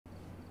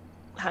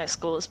High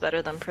school is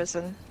better than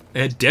prison.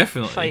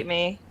 Definitely. Fight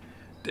me.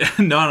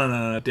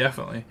 No,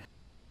 definitely.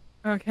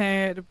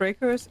 Okay, the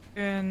breaker is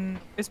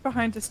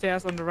behind the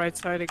stairs on the right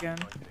side again.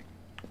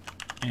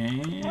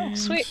 And... Oh,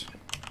 sweet.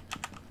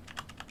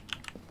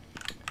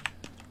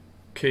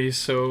 Okay,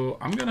 so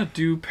I'm gonna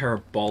do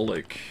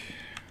parabolic.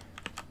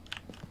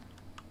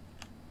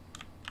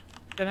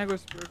 Then I go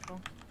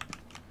spiritual.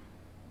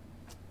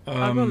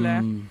 I'll go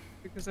left,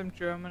 because I'm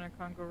German, I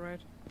can't go right.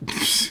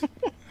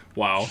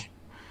 Wow.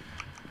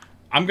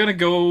 I'm gonna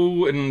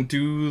go and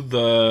do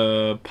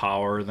the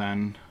power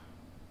then.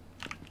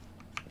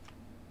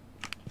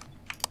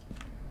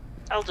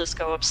 I'll just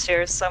go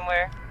upstairs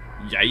somewhere.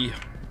 Yay.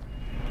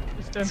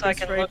 So I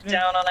can look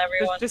down on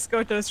everyone. Just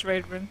go to a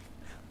straight run.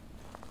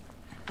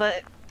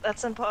 But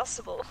that's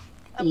impossible.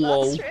 I'm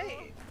Lol. not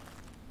straight.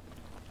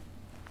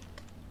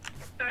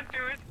 Don't do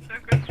it.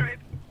 Don't go straight.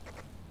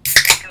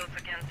 It goes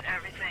against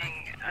everything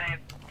I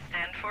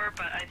stand for,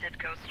 but I did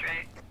go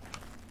straight.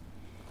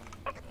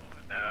 Oh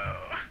no.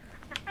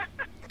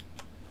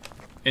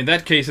 In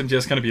that case, I'm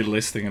just gonna be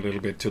listing a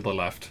little bit to the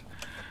left.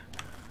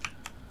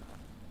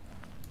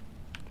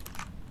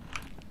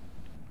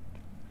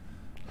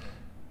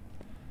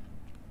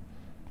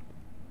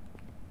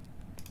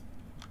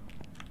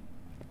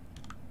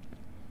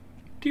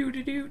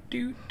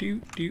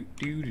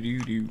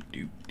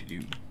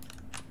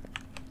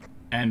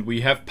 And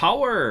we have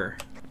power.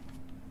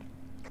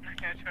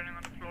 Okay, turning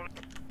on the floor.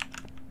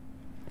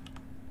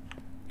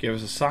 Give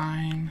us a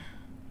sign.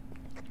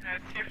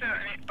 Let's see if there are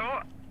any.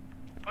 Oh!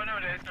 Oh no,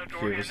 there is no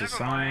door Give here. us a Never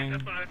sign.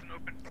 mind. That one isn't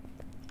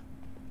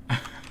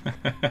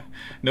open.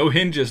 No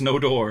hinges, no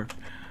door.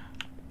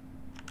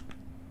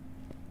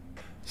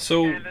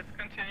 So, Okay, let's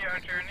continue our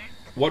journey.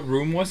 what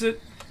room was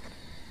it?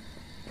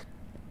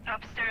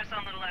 Upstairs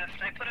on the left.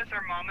 I put a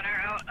thermometer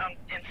out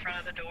in front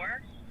of the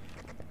door.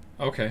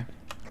 Okay.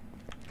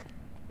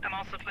 I'm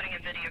also putting a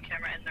video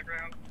camera in the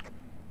room.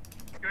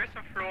 There are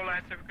some floor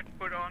lights that we could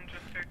put on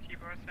just to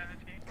keep our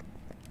sanity.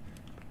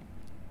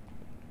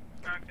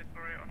 Okay, it's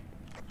already on.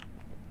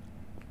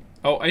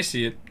 Oh, I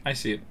see it. I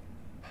see it.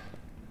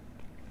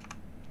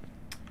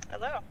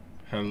 Hello.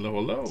 Hello,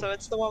 hello. So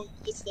it's the one.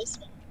 It's this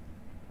one.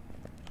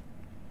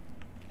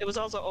 It was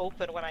also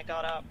open when I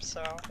got up,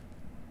 so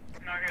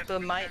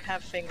it might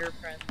have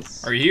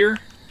fingerprints. Are you here?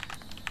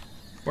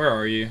 Where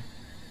are you?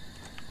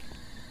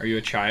 Are you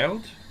a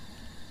child?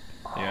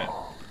 Yeah.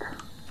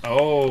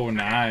 Oh,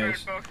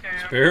 nice.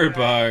 Spirit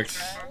box.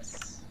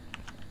 Yes.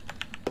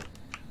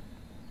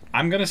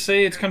 I'm gonna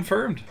say it's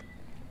confirmed.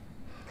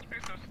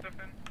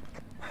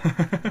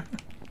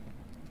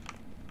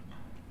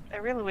 I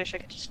really wish I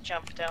could just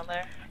jump down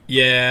there.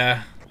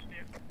 Yeah.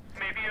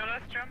 Maybe you'll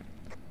let's jump.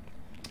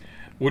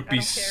 Would I be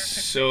don't care if I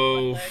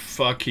so break my leg.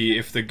 fucky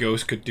if the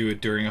ghost could do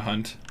it during a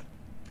hunt.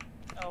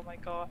 Oh my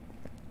god.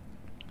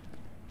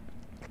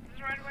 Is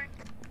this right away?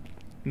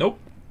 Nope.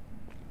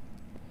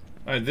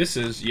 This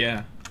is,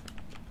 yeah.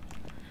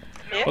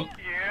 Yeah. Well-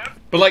 Yeah.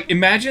 But like,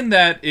 imagine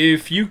that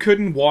if you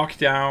couldn't walk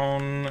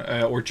down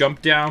or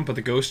jump down, but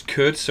the ghost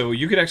could, so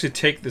you could actually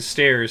take the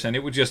stairs and it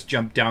would just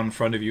jump down in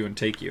front of you and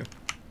take you.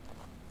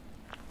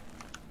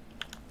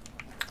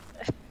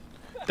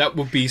 That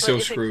would be so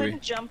But if it screwy.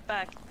 couldn't jump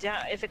back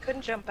down, if it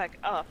couldn't jump back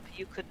up,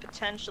 you could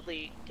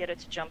potentially get it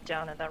to jump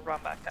down and then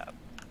run back up.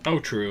 Oh,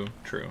 true,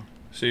 true.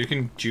 So you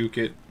can juke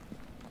it.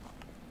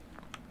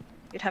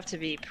 You'd have to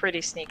be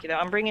pretty sneaky though.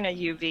 I'm bringing a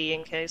UV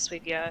in case we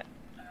get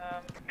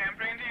Okay, I'm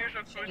bringing the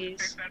usual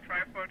crucifix and a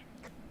tripod.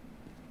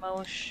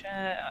 motion.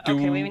 Do-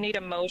 Okay, we need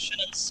a motion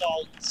and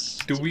salt.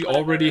 Do to we put in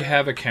already the-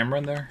 have a camera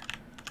in there?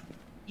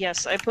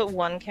 Yes, I put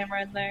one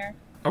camera in there.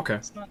 Okay.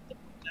 It's not the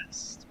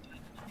best, but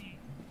I mean,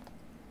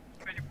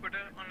 When you put it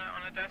on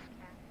a desk.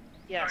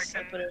 yes, I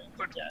can put it on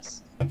put- the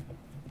desk. There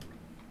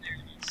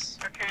it is.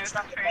 Okay, It's it's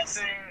not the best.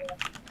 facing.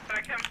 So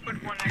I can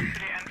put one next to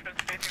the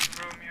entrance facing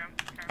the room, yeah.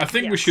 Okay. I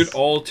think we Yes. should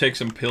all take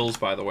some pills,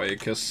 by the way,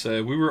 because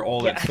we were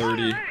all at Yeah.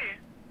 30. Alright.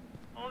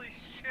 Holy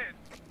shit.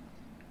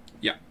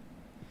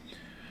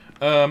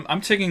 I'm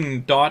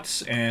taking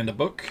dots and a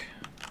book.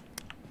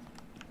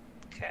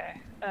 Okay.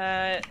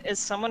 Is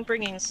someone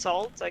bringing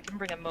salt? I can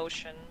bring a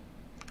motion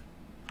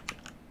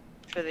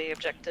for the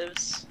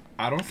objectives.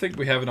 I don't think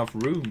we have enough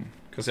room,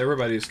 because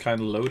everybody's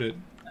kind of loaded.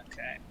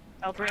 Okay.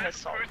 I'll bring a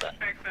salt then.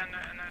 Crucifix and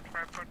a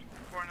tripod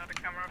for another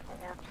camera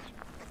for orbs.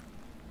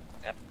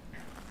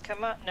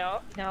 Come on.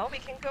 No, no, we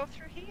can go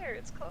through here.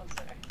 It's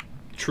closer.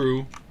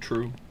 True,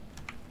 true.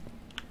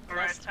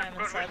 Alright, Less time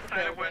I forgot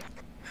inside which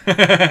the side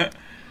it building. went.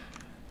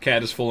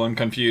 Cat is full on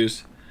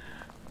confused.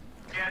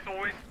 Yeah, as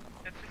always.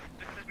 This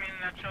is me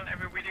in a nutshell in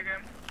every video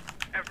game.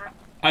 Ever.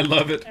 I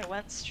love it. I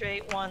went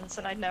straight once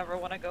and I never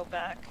want to go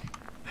back.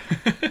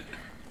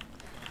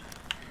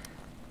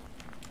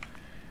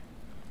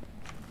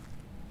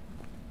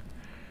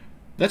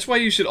 That's why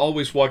you should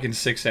always walk in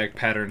zigzag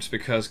patterns,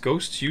 because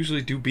ghosts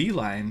usually do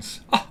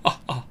beelines.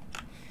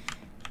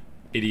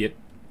 Idiot.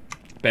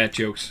 Bad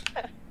jokes.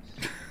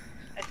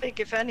 I think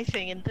if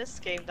anything in this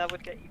game that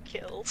would get you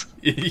killed.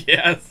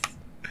 Yes.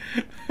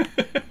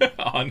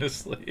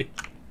 Honestly,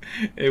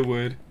 it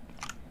would.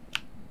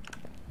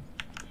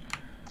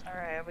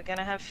 we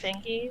gonna have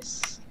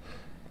fingies?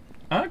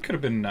 It could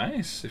have been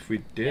nice if we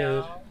did.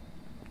 No.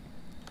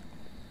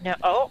 No.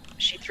 Oh,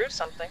 she threw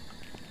something.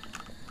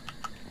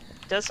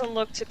 Doesn't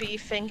look to be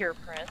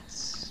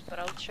fingerprints, but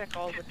I'll check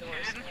all the doors.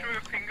 She didn't throw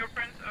a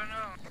fingerprint? Oh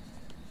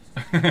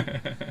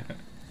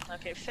no.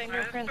 Okay,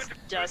 fingerprints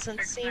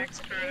doesn't seem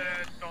to be.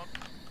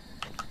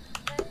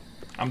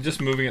 I'm just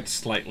moving it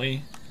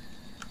slightly.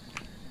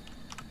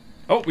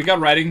 Oh, we got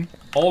writing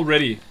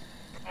already.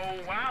 Oh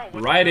wow.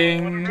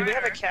 Writing. Do we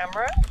have a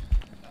camera?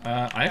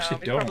 I actually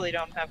we don't. probably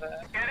don't have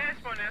a. Yeah,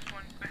 there's one.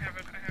 I have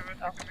it.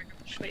 Oh,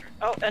 sweet.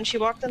 Oh, and she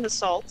walked in the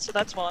salt, so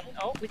that's one.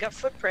 Oh, we got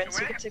footprints.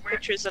 You can take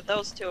pictures of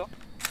those too.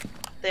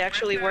 They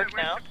actually work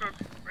now.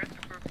 Where's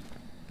the book?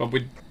 But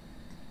we...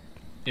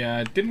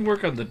 Yeah, it didn't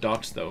work on the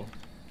dots though.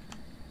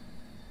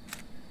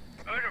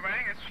 Oh, the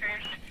writing has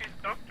changed. She's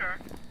doctor.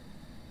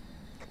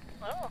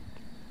 Oh.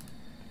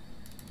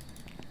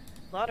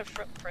 A lot of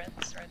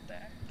footprints right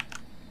there.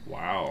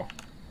 Wow.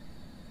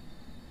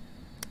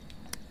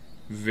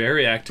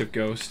 Very active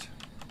ghost.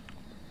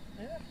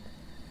 Yeah.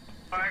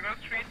 Oh, I got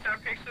 3-star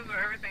pictures of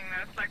everything.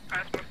 That's like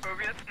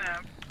Phasmophobia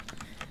snap.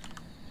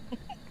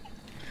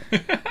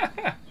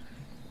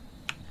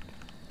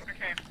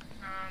 Okay.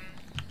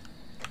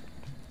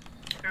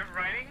 There's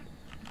writing.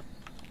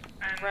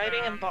 And,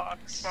 Writing and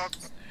box.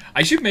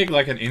 I should make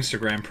like an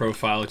Instagram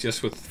profile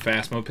just with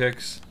Phasmo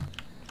pics.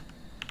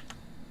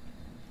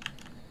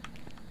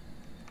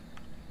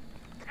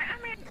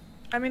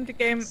 I mean, the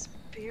game,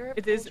 Spirit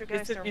it's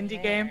poltergeist an or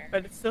indie game, mare?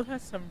 but it still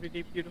has some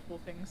really beautiful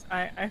things.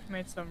 I've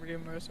made some really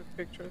immersive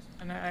pictures,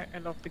 and I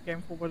love the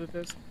game for what it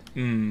is.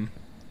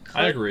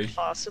 I agree. Could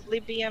possibly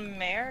be a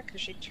mare,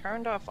 because she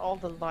turned off all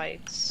the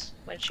lights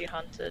when she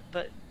hunted,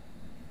 but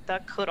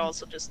that could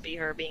also just be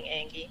her being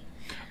angry.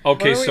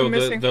 Okay, What are we so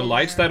missing the from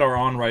lights there? that are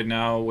on right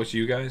now was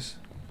you guys?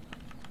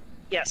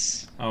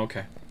 Yes. Oh,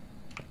 okay.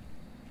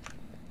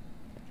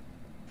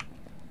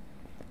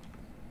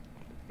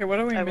 Okay, what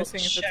are we I will missing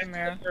if it's a check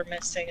mare? what we're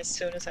missing as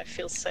soon as I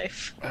feel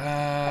safe.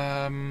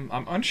 I'm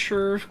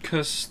unsure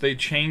because they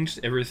changed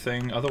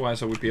everything.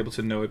 Otherwise, I would be able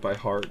to know it by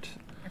heart.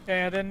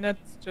 Okay, then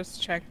let's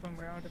just check when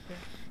we're out of here.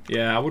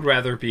 Yeah, I would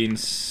rather be in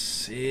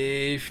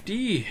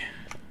safety.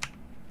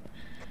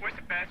 What's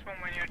the best one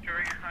when you're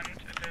during a hunt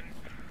and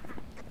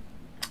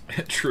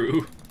then...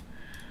 True.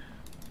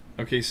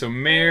 Okay, so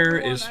mare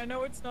Everyone, is... I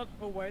know it's not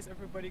always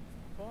everybody.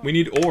 We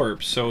need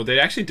orbs, so they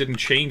actually didn't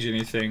change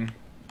anything.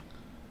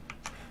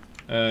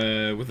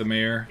 With the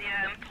mare.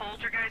 Yeah, and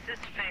poltergeist is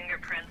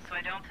fingerprints, so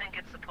I don't think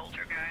it's a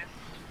poltergeist.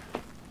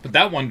 But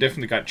that one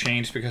definitely got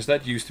changed because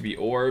that used to be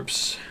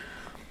orbs.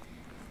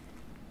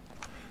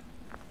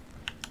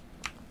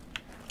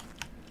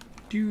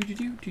 Do do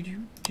do do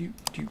do do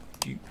do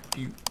do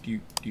do do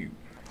do.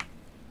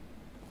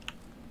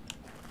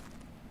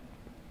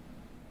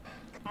 Oh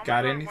my Got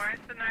God, anything? why is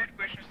the night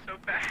vision so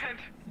bad?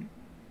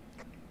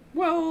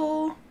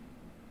 Well,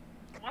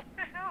 What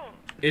the hell?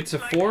 it's a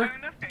like four.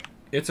 showing nothing.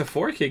 It's a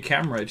 4K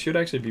camera. It should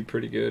actually be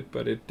pretty good,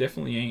 but it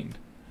definitely ain't.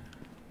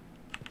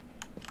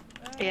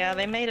 Yeah,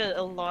 they made it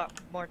a lot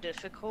more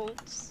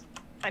difficult.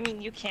 I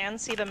mean, you can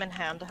see them in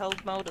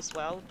handheld mode as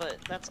well, but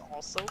that's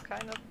also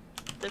kind of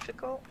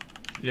difficult.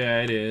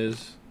 Yeah, it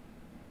is.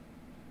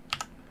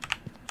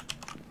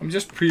 I'm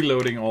just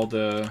preloading all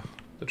the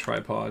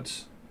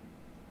tripods.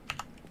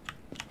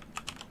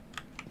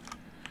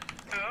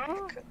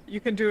 Oh, You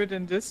can do it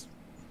in this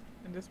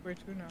way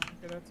too now.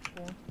 Okay, that's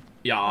cool.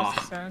 Yeah. How's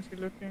the sanity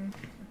looking?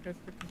 Okay, it's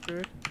looking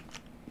good.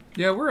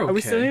 Yeah, we're okay. Oh,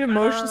 we still need a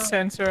motion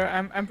sensor.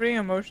 I'm bringing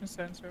a motion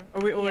sensor. Oh,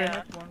 we already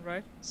Yeah. have one,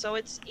 right? So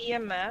it's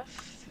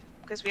EMF,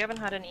 because we haven't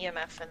had an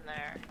EMF in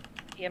there.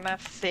 EMF,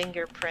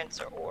 fingerprints,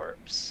 or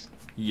orbs.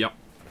 Yep.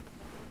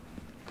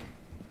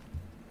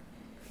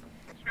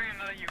 let's bring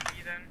another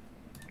UV then.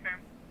 Okay.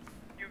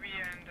 UV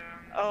and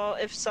Oh,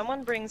 if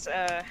someone brings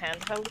a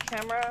handheld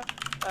camera,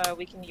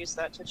 we can use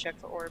that to check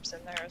for orbs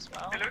in there as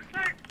well. it looks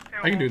like they're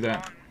I can all do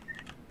that. gone.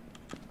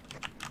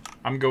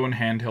 I'm going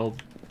handheld.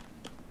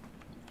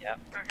 Yep.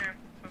 Okay,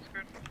 sounds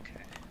good.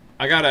 Okay.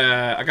 I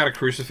got a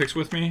crucifix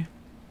with me.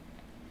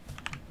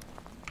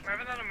 We have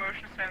another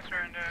motion sensor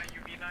and a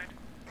UV light.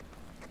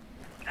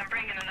 I'm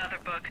bringing another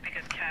book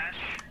because cash.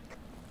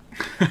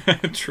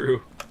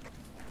 True.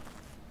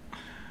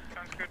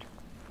 Sounds good.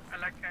 I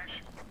like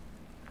cash.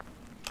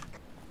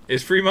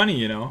 It's free money,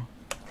 you know.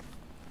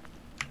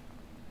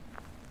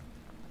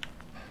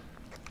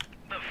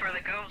 But for the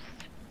ghost,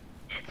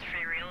 it's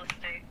free real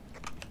estate.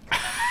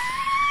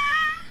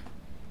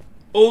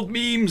 Old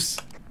memes.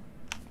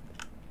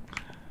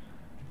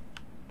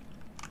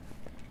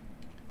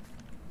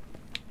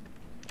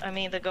 I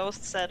mean, the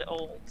ghost said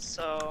old,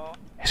 so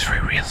It's free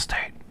real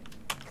estate.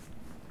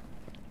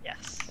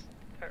 yes.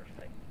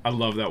 Perfect. I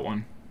love that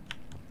one.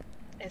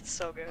 It's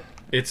so good.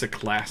 It's a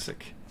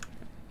classic.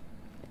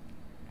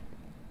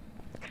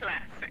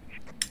 Classic.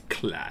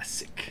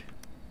 Classic.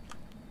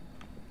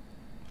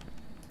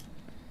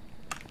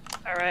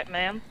 Alright,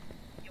 ma'am.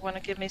 You want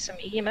to give me some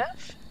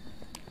EMF?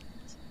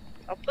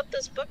 I'll put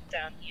this book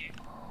down here.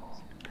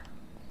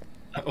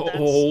 Oh, that's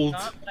Old.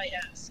 not what I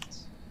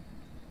asked.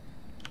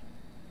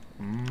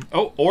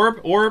 Oh, orb,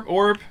 orb,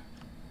 orb.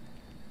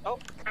 Oh,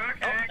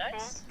 Okay,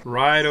 nice.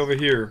 Right over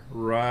here.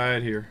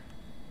 Right here.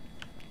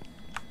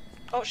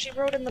 Oh, she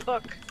wrote in the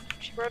book.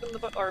 She wrote in the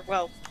book, or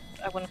well,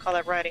 I wouldn't call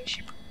that writing.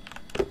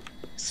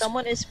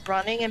 Someone is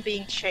running and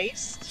being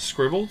chased.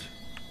 Scribbled?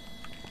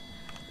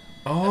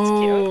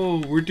 Oh,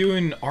 we're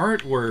doing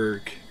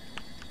artwork.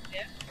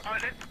 Yeah. Oh,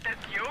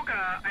 that's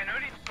yoga. I know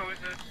these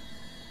poses.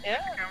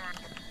 Yeah. Camera.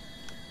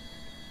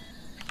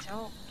 I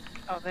don't.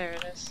 Oh, there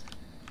it is.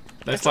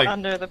 That's It's like.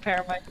 under the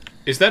pyramid.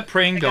 Is that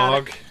praying I got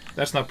dog?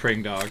 That's not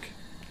praying dog.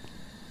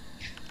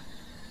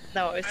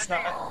 No, it's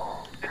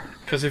not.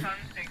 Because Something.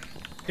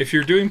 if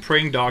you're doing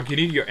praying dog, you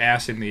need your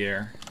ass in the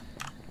air.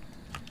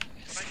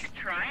 But you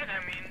tried,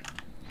 I mean.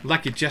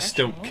 Like you just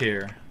don't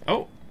care.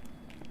 Oh.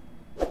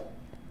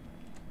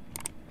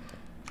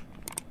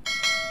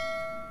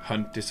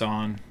 Hunt is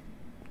on.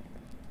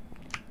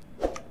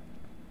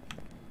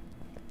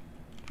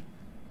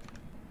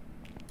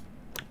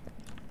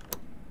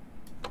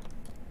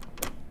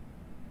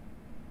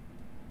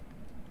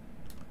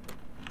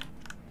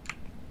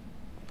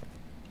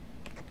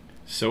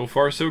 So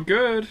far, so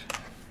good.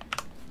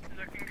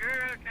 Looking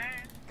good,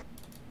 okay.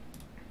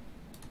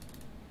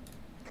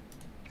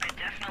 I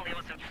definitely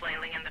wasn't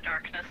flailing in the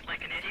darkness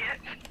like an idiot.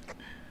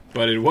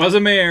 But it was a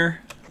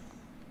mare.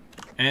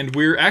 And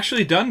we're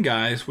actually done,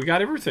 guys. We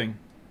got everything.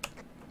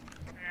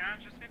 Yeah,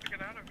 just need to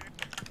get out of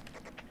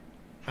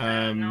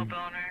here. No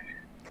boner.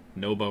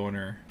 No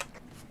boner.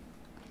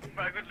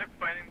 But good luck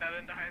finding that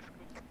in the high school.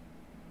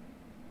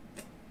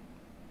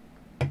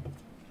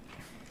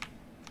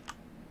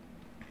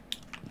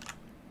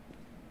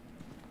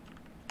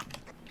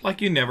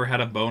 Like you never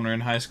had a boner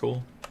in high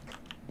school.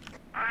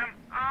 I'm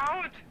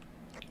out!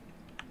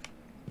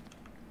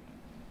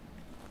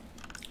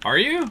 Are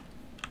you?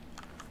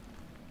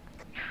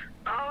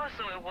 Oh,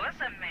 so it was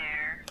a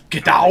mare.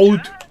 Get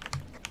out!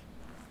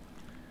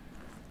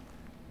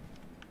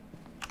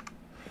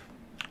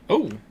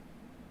 Oh.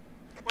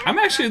 What I'm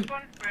was the actually- last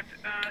one?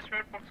 With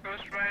Spiritbox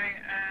Ghostwriting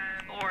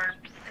and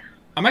Orbs.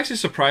 I'm actually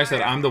surprised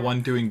that I'm the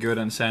one doing good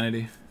on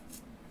sanity.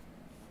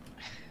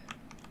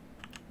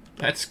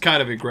 That's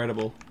kind of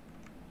regrettable.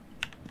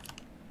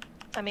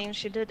 I mean,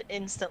 she did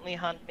instantly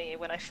hunt me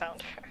when I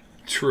found her.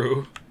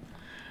 True.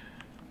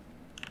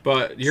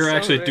 But you're So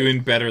actually rude. doing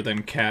better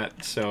than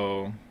Kat,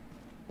 so...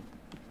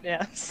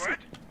 Yes. What?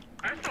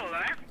 I'm still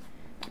alive?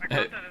 I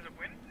count that as a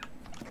win?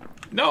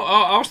 No,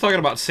 I was talking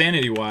about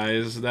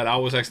sanity-wise, that I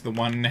was actually the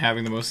one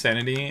having the most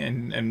sanity,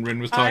 and Rin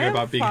was talking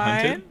about being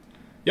hunted. Oh,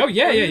 yeah, What are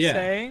yeah, you yeah.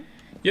 saying?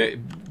 Yeah,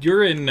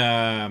 you're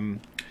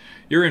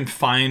in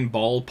fine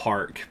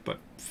ballpark, but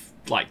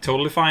like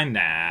totally fine.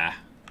 Nah.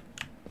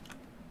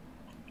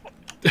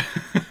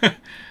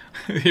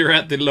 You're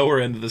at the lower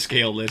end of the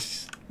scale.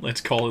 Let's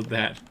call it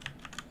that.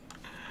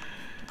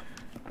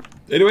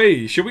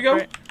 Anyway, should we go?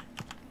 Right.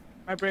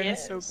 My brain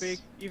is so Yes. big.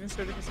 Even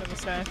 30% of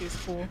sanity is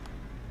full.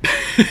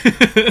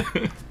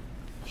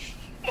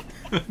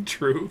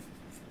 True.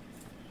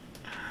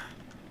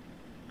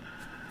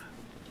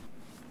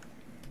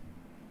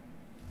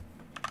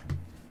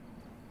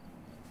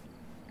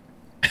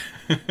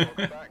 Welcome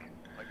back.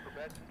 I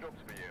prepared some jobs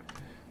for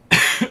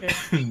you.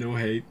 Okay. No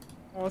hate.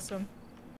 Awesome.